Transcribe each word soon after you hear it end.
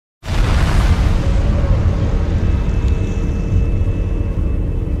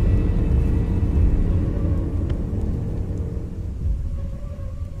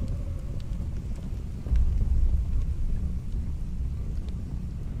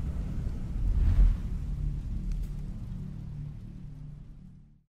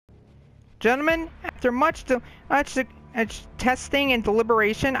Gentlemen, after much testing and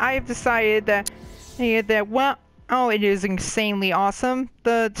deliberation, I have decided that well, it is insanely awesome.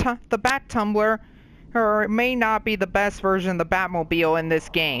 The Bat Tumbler may not be the best version of the Batmobile in this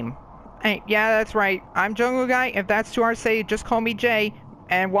game. Hey, yeah, that's right. I'm Jungoguy. If that's too hard to say, just call me Jay.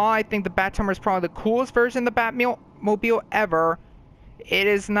 And while I think the Bat Tumbler is probably the coolest version of the Batmobile ever, it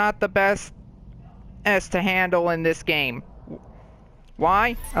is not the best to handle in this game.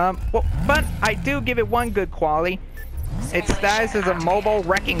 Why? Well, but I do give it one good quality. Its status as a mobile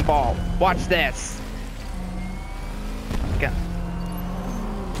wrecking ball. Watch this. Okay.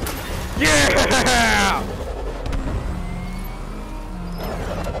 Yeah!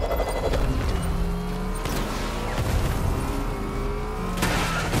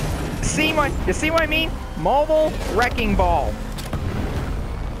 You see what I mean? Mobile wrecking ball.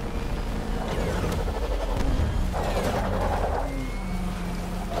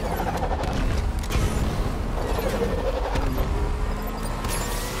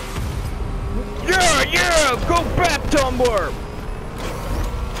 Yeah! Go Bat Tumbler!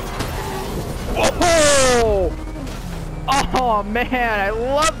 Whoa! Oh man, I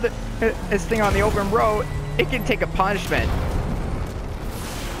love this thing on the open road. It can take a punishment.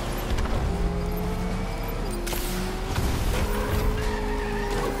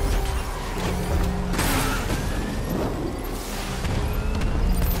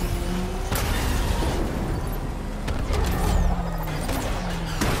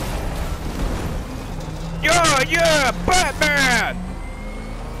 Yeah, Batman!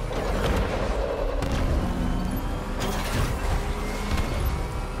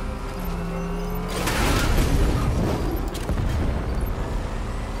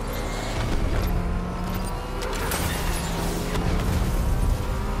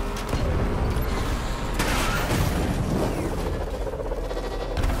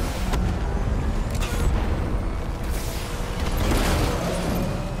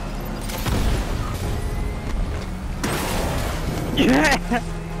 Yeah!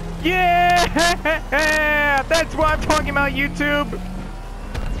 Yeah! That's what I'm talking about, YouTube!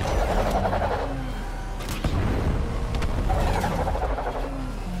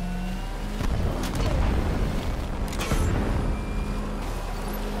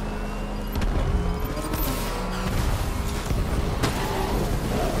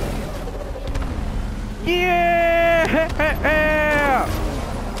 Yeah!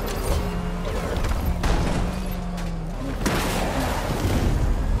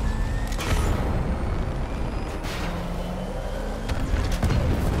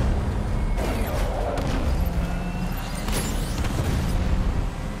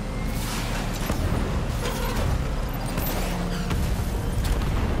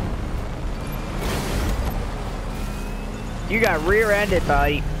 You got rear-ended,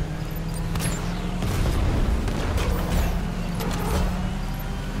 buddy.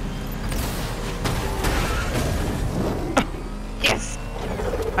 Yes!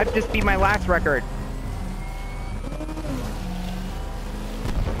 I've just beat my last record.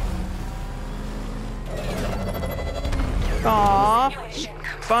 Aww.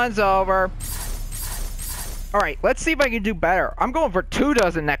 Fun's over. Alright, let's see if I can do better. I'm going for 2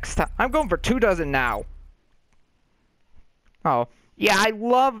 dozen next time. I'm going for 2 dozen now. Oh, yeah, I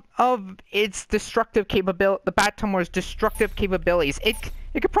love its destructive capability, the Bat Tumbler's destructive capabilities. It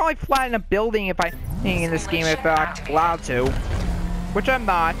could probably flatten a building if in this game if I'm allowed to. Which I'm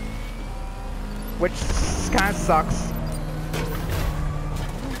not. Which kind of sucks.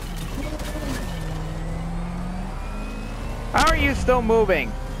 How are you still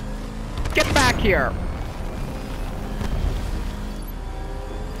moving? Get back here!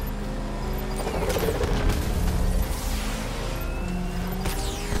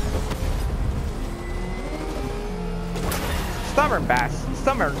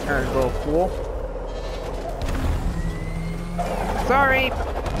 Stubborn little fool. Sorry.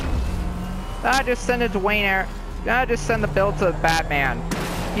 I just send it to Wayne. I just send the bill to Batman.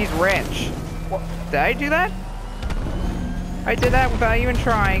 He's rich. What? Did I do that? I did that without even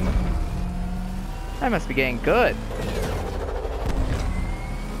trying. I must be getting good.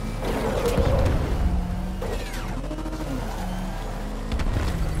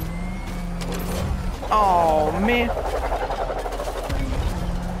 Oh man.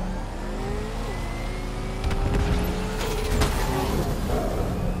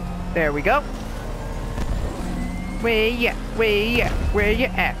 There we go. Where you at? Where you at? Where you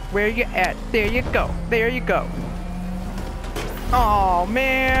at? Where you at? There you go. There you go. Oh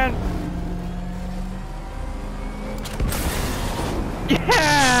man.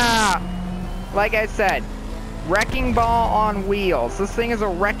 Yeah! Like I said, Wrecking ball on wheels. This thing is a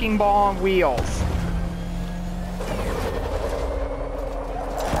wrecking ball on wheels.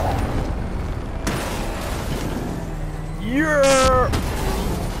 Yeah!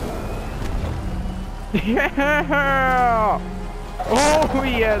 Yeah! Oh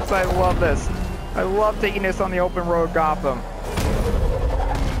yes, I love this. I love taking this on the open road Gotham.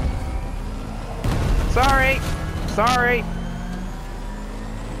 Sorry! Sorry!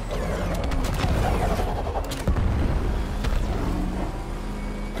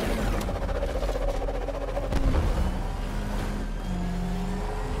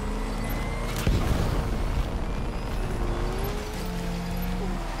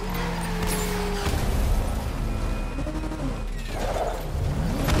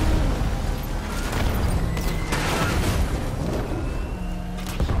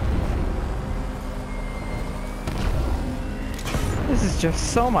 This is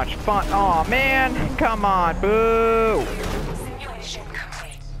just so much fun. Aw, man. Come on. Boo. Simulation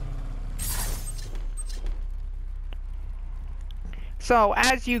complete. So,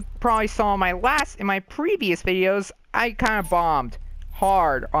 as you probably saw in my previous videos, I kind of bombed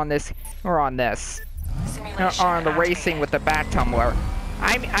hard on this, on the racing with the Bat Tumbler.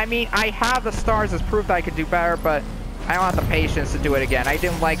 I mean, I have the stars as proof that I could do better, but I don't have the patience to do it again. I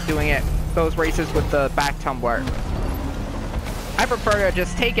didn't like doing those races with the Bat Tumbler. I prefer to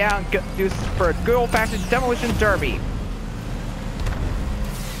just take it out and do for a good old-fashioned demolition derby.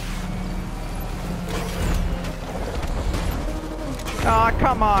 Aw,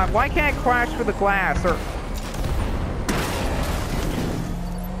 come on. Why can't I crash through the glass? Or...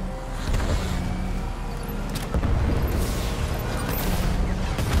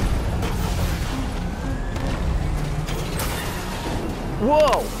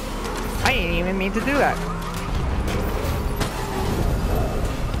 Whoa! I didn't even mean to do that.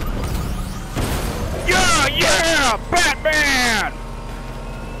 Yeah, yeah! Batman!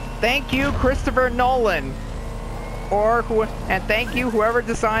 Thank you, Christopher Nolan. And thank you, whoever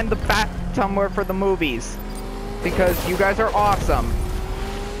designed the Bat Tumbler for the movies. Because you guys are awesome.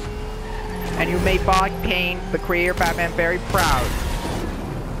 And you made Bob Kane, the creator of Batman, very proud.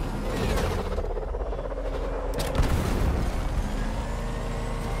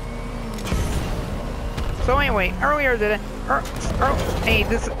 So anyway, earlier today,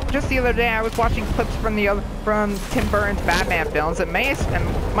 just the other day, I was watching clips from Tim Burton's Batman films, and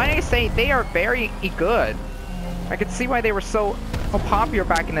might I say they are very good. I could see why they were so popular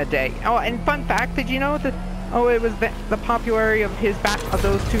back in the day. Oh, and fun fact, did you know that? Oh, it was the popularity of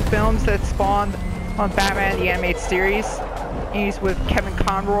those two films that spawned on Batman the Animated Series. He's with Kevin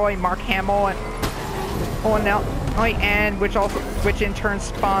Conroy, Mark Hamill, and which in turn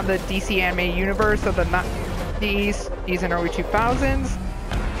spawned the DC animated universe of the 90s and early 2000s,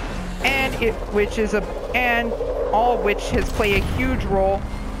 and all which has played a huge role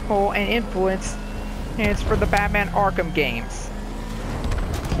and influence. And it's for the Batman Arkham games.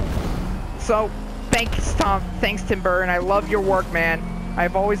 So, thanks Tom, thanks Tim Burton. I love your work, man.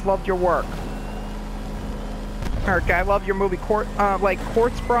 I've always loved your work. I love your movie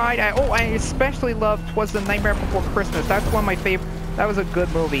Corpse Bride. I especially loved "'Twas the Nightmare Before Christmas." That's one of my favorite. That was a good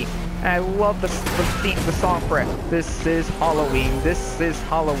movie, and I love the song for it. This is Halloween. This is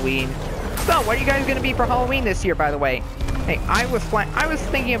Halloween. So, what are you guys gonna be for Halloween this year, by the way? Hey, I was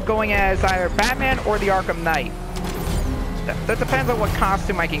thinking of going as either Batman or the Arkham Knight. That depends on what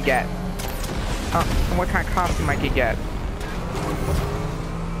costume I can get. And what kind of costume I can get.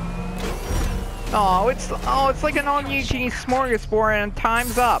 Oh, it's like an all-you-can-eat smorgasbord, and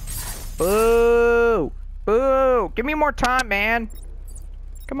time's up. Boo! Boo! Give me more time, man.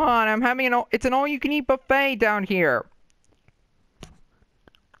 Come on, I'm having it's an all-you-can-eat buffet down here.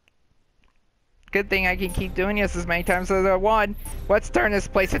 Good thing I can keep doing this as many times as I want. Let's turn this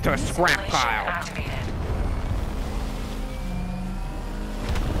place into a scrap pile.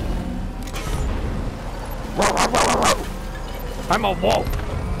 I'm a wolf.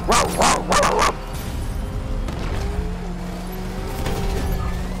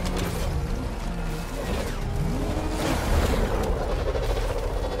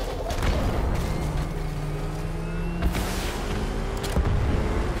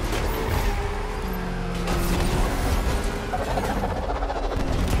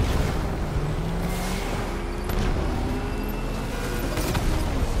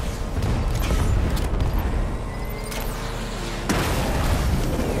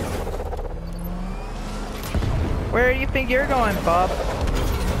 Where do you think you're going, Bob?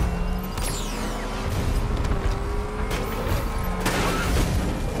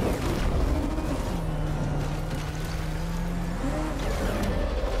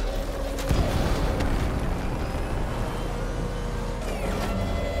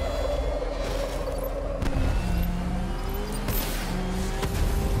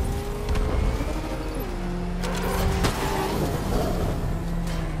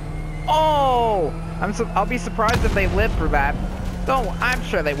 I'll be surprised if they live for that. Though I'm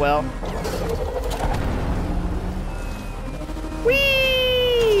sure they will.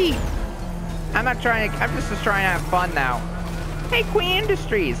 Whee! I'm just trying to have fun now. Hey, Queen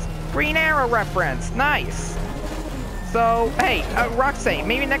Industries! Green Arrow reference! Nice! So, hey, Roxanne,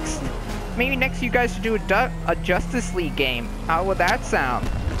 maybe next you guys should do a Justice League game. How would that sound?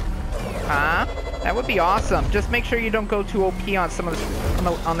 Huh? That would be awesome. Just make sure you don't go too OP on some of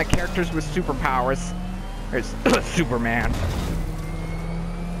on the characters with superpowers. There's Superman.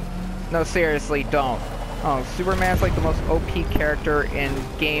 No, seriously, don't. Oh, Superman's like the most OP character in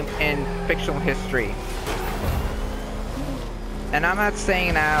fictional history. And I'm not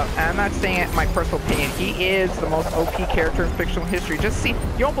saying that. I'm not saying it my personal opinion. He is the most OP character in fictional history. Just see.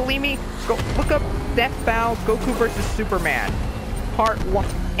 You don't believe me? Go look up Death Battle Goku vs. Superman, Part 1,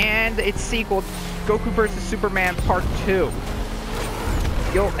 and its sequel, Goku vs. Superman Part 2.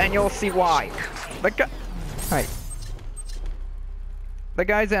 You'll see why. The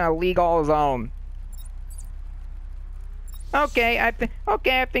guy's in a league all his own. Okay, I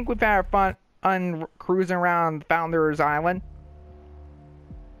think we've had our fun on cruising around Founder's Island.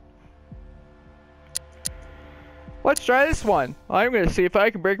 Let's try this one. I'm gonna see if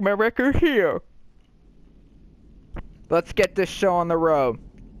I can break my record here. Let's get this show on the road.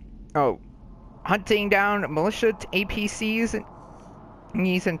 Oh, hunting down militia APCs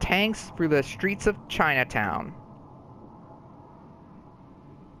and tanks through the streets of Chinatown.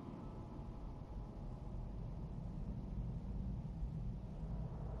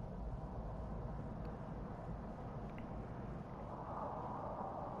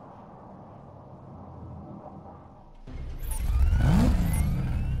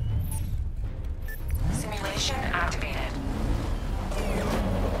 Simulation activated.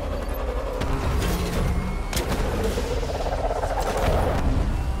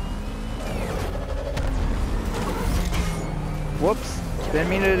 Whoops, didn't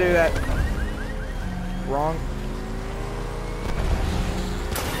mean to do that. Wrong.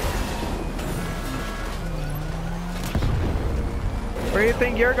 Where do you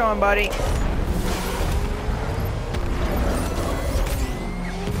think you're going, buddy?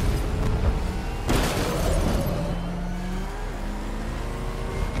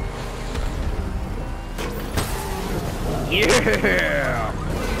 Yeah!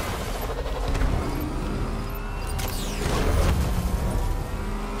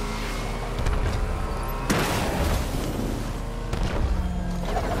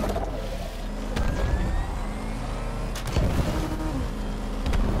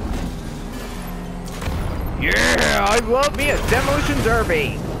 Yeah! I love me a Demolition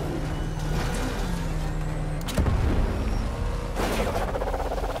Derby!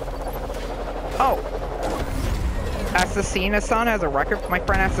 Oh! Assassina-san has a record. My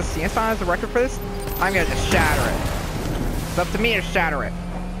friend Assassina-san has a record for this. I'm gonna just shatter it. It's up to me to shatter it.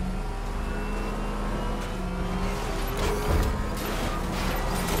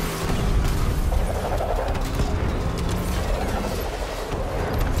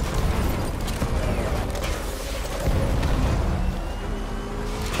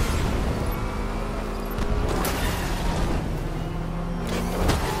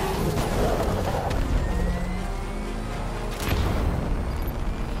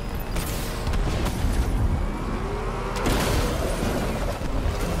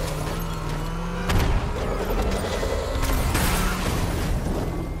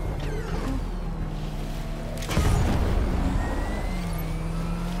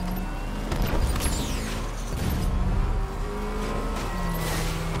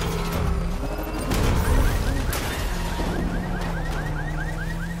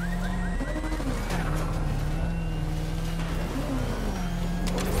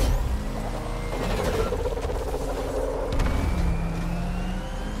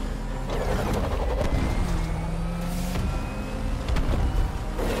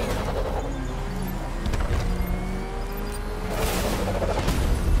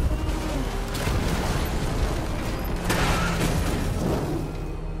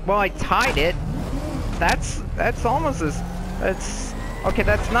 Well, I tied it. That's almost as okay.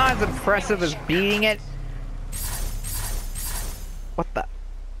 That's not as impressive as beating it. What the?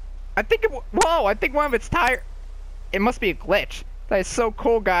 I think whoa! I think one of its tire. It must be a glitch. That is so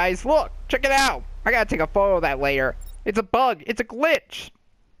cool, guys. Look, check it out. I gotta take a photo of that later. It's a bug. It's a glitch.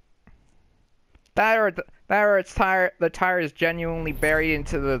 That or its tire. The tire is genuinely buried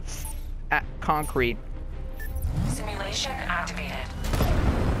into the concrete. Simulation activated.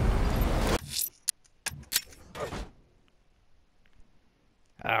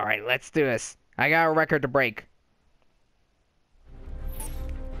 Alright, let's do this. I got a record to break.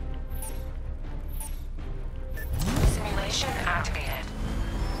 Simulation activated.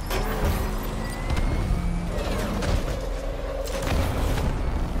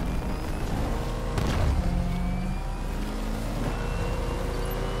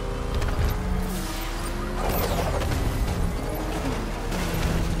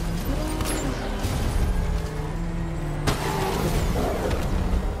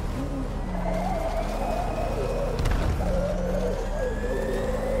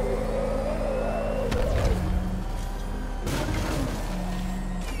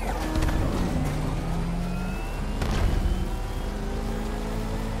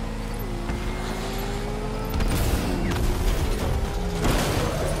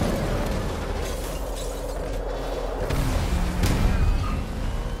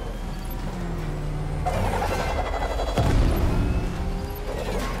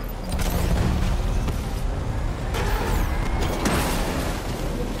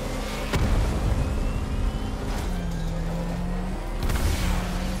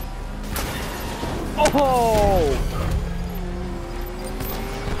 Oh!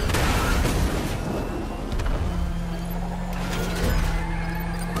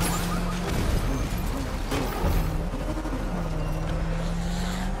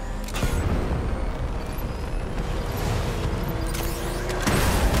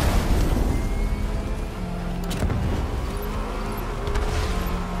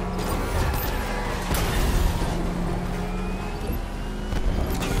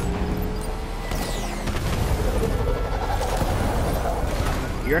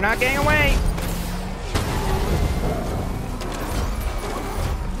 You're not getting away!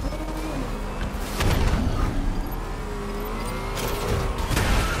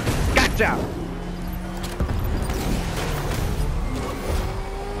 Gotcha!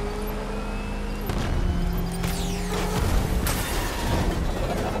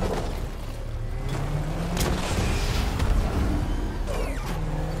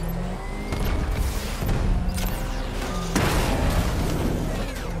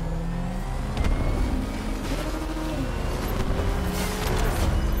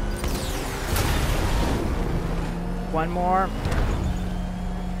 One more.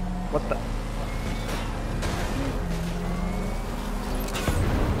 What the?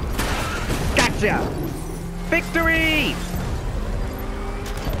 Gotcha! Victory!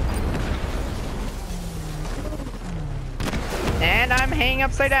 And I'm hanging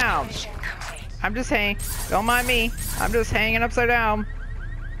upside down. Mission complete. I'm just hanging. Don't mind me. I'm just hanging upside down.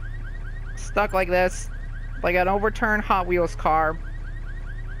 Stuck like this. Like an overturned Hot Wheels car.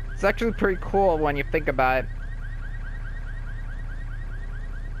 It's actually pretty cool when you think about it.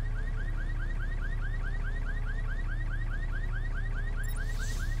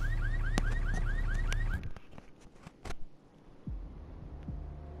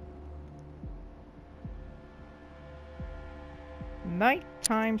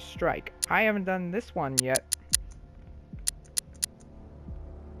 Nighttime strike. I haven't done this one yet.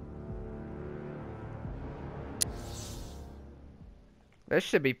 This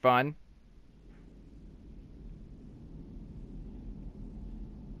should be fun.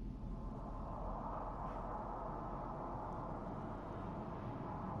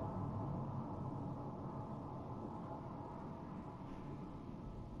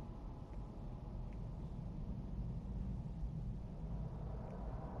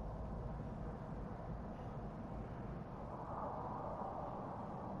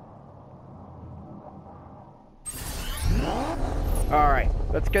 Alright,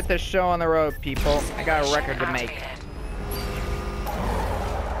 let's get this show on the road, people. I got a record to make.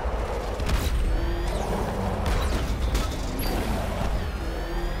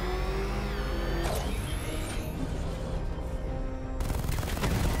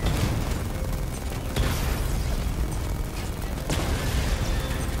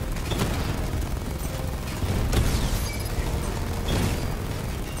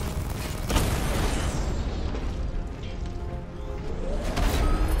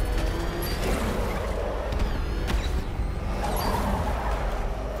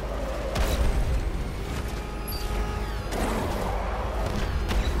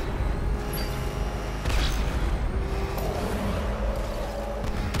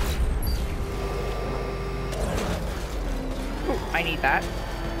 I need that.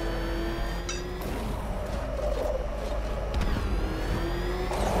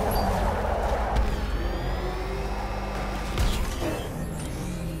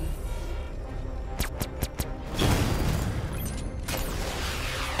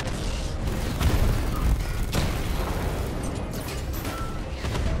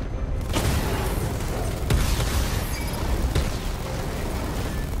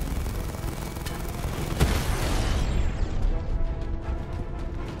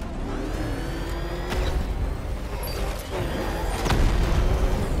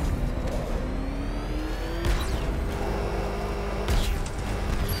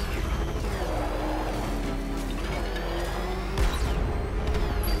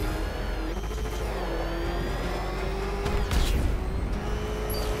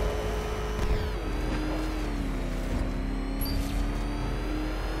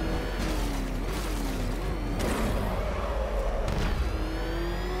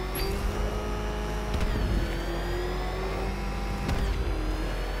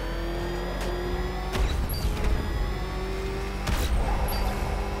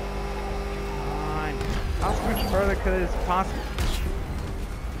 much further could it's possible?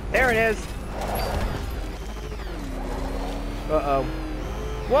 There it is. Uh-oh.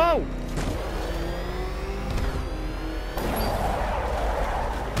 Whoa!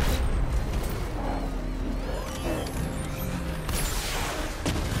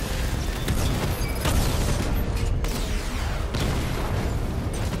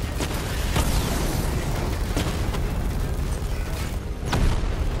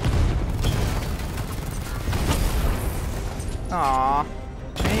 Aww.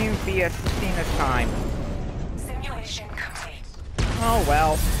 I didn't even be a scene this time. Simulation complete. Oh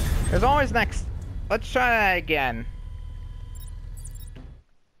well. There's always next. Let's try that again.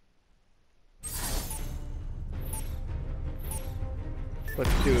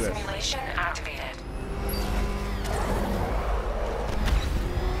 Let's do this. Simulation activated.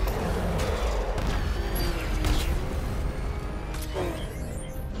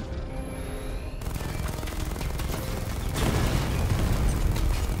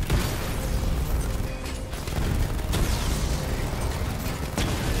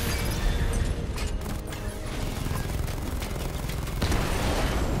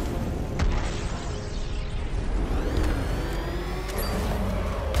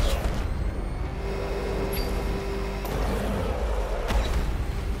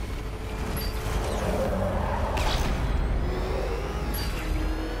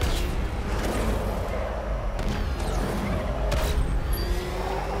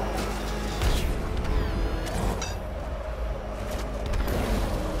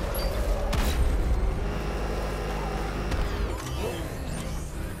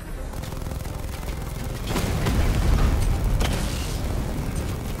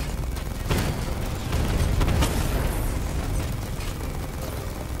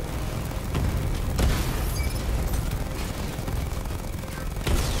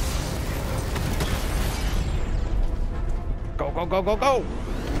 Go, go, go, go!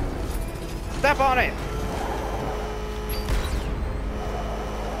 Step on it!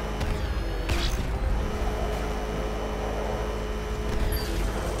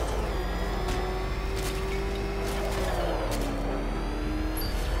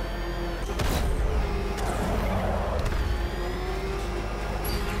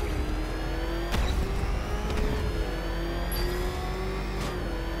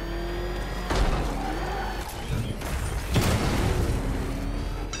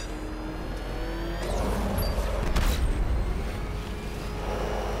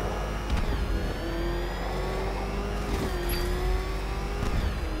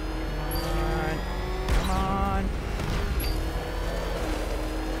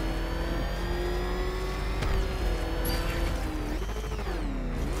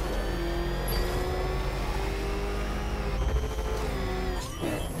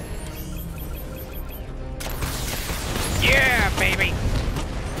 Baby.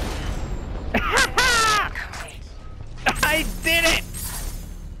 I did it!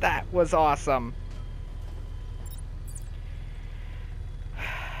 That was awesome.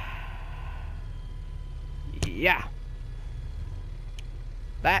 Yeah.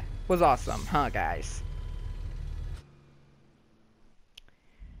 That was awesome, huh, guys?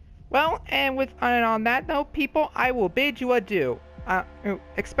 Well, and on that note, people, I will bid you adieu.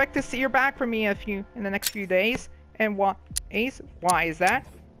 Expect to hear back from me in the next few days. And why is that?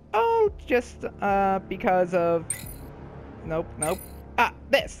 Oh, just because of nope.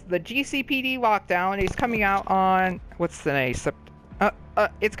 The GCPD lockdown is coming out on what's the name?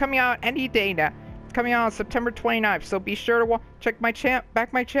 It's coming out any day now. It's coming out on September 29th. So be sure to check my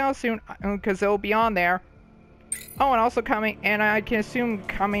channel soon, because it'll be on there. Oh, and also coming, and I can assume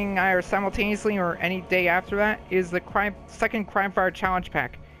coming either simultaneously or any day after that is the second Crime Fire Challenge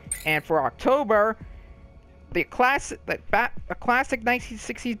Pack. And for October, the classic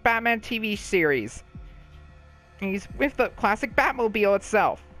 1960s Batman TV series. He's with the classic Batmobile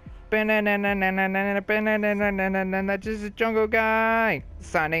itself. This is Jungoguy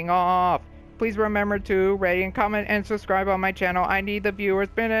signing off. Please remember to rate and comment and subscribe on my channel. I need the viewers.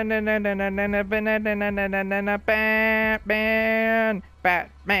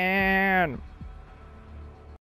 Batman.